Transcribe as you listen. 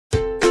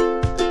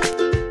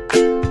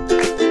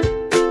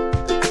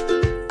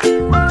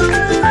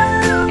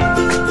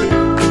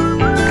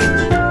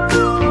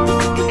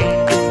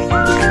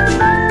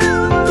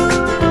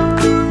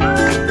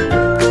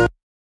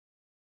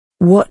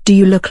What do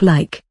you look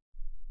like?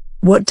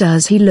 What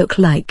does he look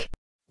like?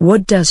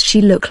 What does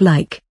she look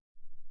like?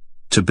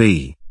 To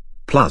be.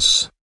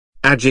 Plus.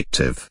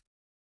 Adjective.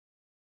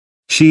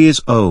 She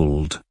is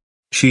old.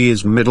 She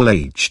is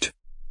middle-aged.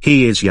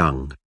 He is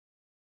young.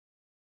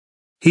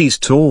 He's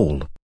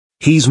tall.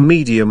 He's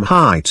medium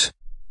height.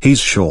 He's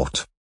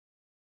short.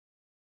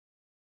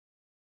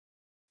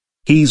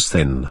 He's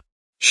thin.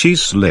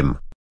 She's slim.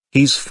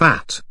 He's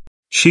fat.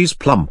 She's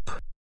plump.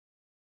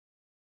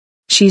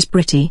 She's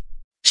pretty.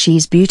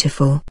 She's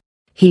beautiful.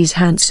 He's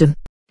handsome.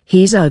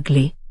 He's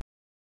ugly.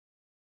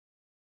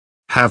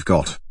 Have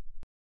got.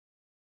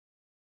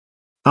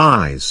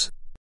 Eyes.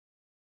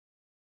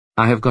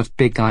 I have got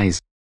big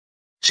eyes.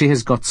 She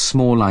has got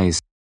small eyes.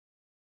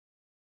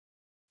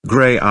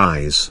 Grey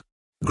eyes.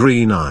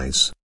 Green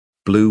eyes.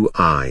 Blue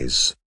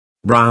eyes.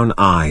 Brown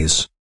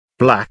eyes.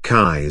 Black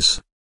eyes.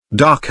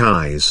 Dark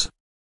eyes.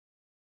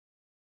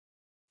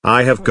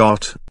 I have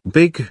got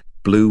big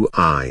blue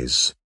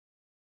eyes.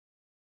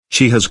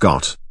 She has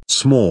got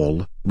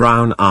small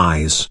brown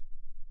eyes.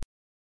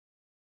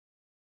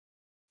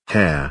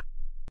 Hair.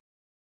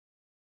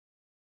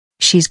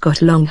 She's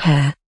got long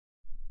hair.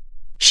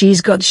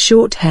 She's got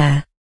short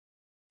hair.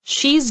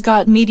 She's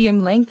got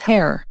medium-length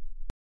hair.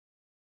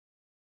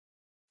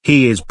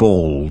 He is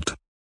bald.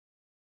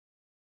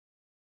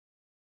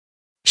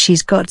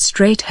 She's got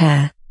straight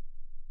hair.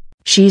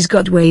 She's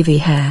got wavy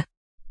hair.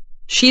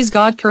 She's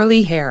got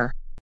curly hair.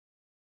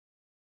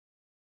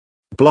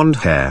 Blonde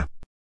hair.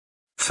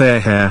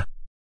 Fair hair.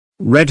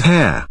 Red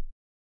hair.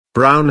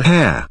 Brown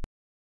hair.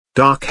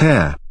 Dark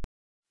hair.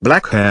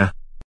 Black hair.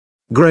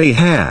 Grey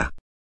hair.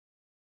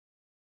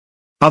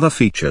 Other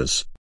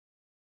features.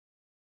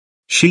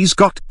 She's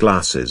got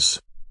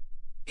glasses.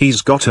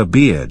 He's got a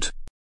beard.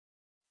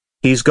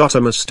 He's got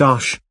a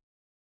moustache.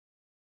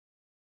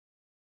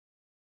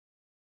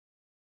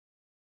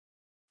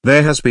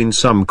 There has been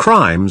some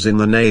crimes in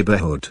the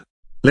neighborhood.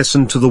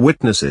 Listen to the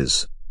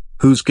witnesses.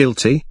 Who's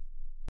guilty?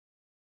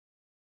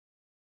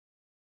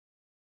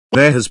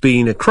 There has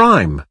been a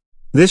crime.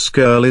 This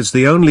girl is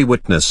the only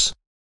witness.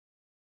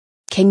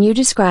 Can you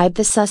describe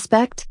the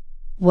suspect?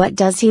 What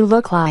does he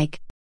look like?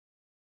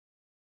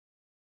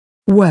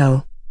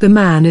 Well, the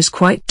man is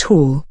quite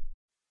tall.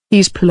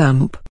 He's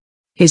plump.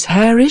 His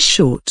hair is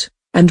short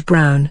and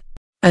brown,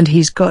 and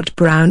he's got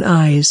brown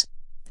eyes.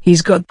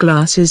 He's got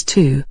glasses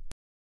too.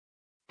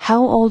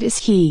 How old is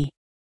he?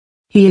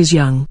 He is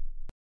young.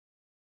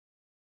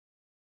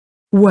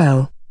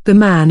 Well, the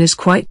man is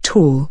quite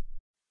tall.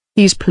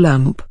 He's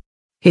plump.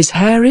 His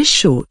hair is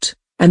short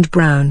and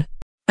brown,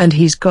 and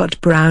he's got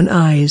brown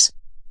eyes.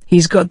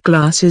 He's got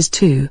glasses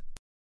too.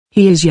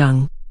 He is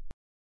young.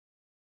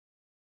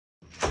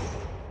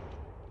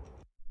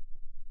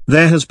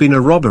 There has been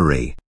a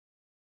robbery.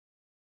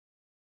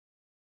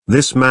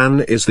 This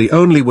man is the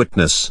only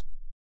witness.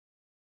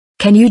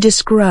 Can you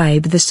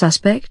describe the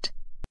suspect?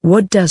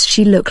 What does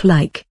she look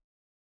like?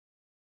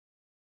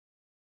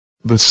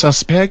 The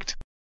suspect?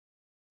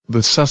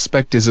 The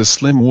suspect is a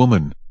slim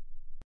woman.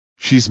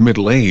 She's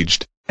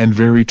middle-aged and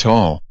very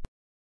tall.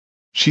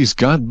 She's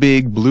got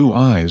big blue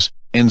eyes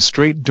and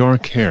straight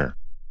dark hair.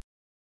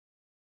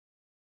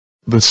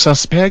 The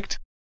suspect?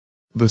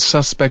 The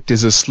suspect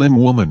is a slim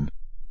woman.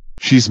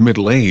 She's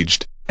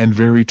middle-aged and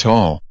very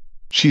tall.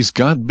 She's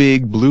got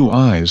big blue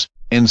eyes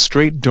and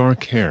straight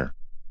dark hair.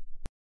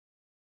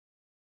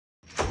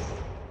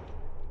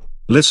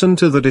 Listen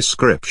to the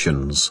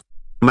descriptions.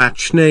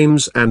 Match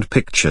names and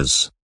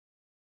pictures.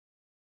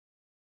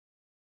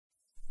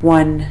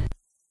 1.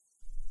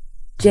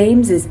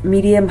 James is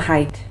medium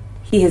height.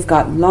 He has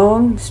got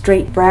long,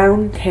 straight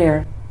brown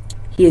hair.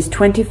 He is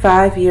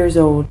 25 years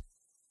old.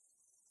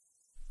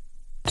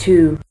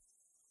 2.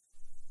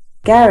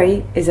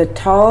 Gary is a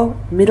tall,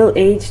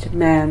 middle-aged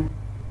man.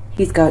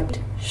 He's got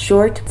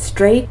short,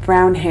 straight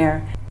brown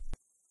hair.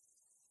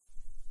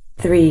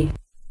 3.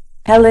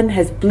 Helen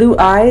has blue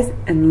eyes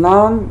and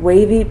long,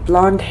 wavy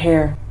blonde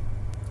hair.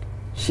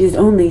 She is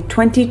only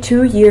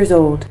 22 years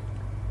old.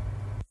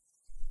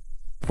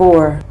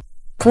 4.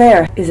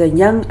 Claire is a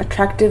young,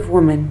 attractive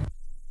woman.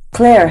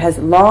 Claire has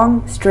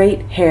long,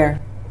 straight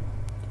hair.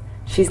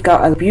 She's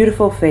got a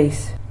beautiful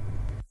face.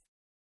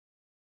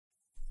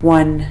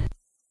 1.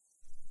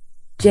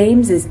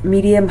 James is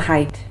medium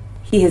height.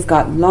 He has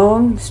got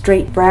long,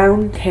 straight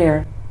brown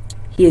hair.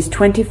 He is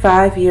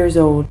 25 years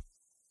old.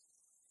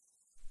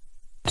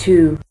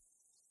 2.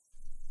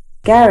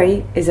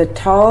 Gary is a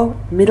tall,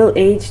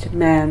 middle-aged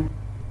man.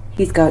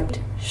 He's got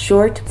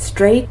short,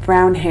 straight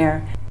brown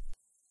hair.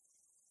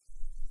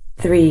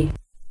 3.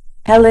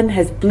 Helen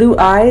has blue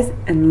eyes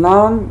and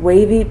long,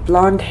 wavy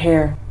blonde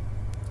hair.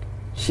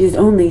 She is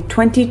only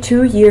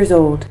 22 years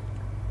old.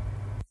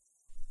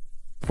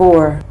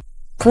 4.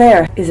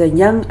 Claire is a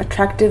young,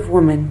 attractive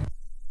woman.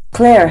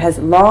 Claire has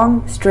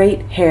long,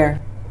 straight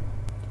hair.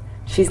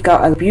 She's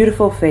got a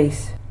beautiful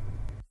face.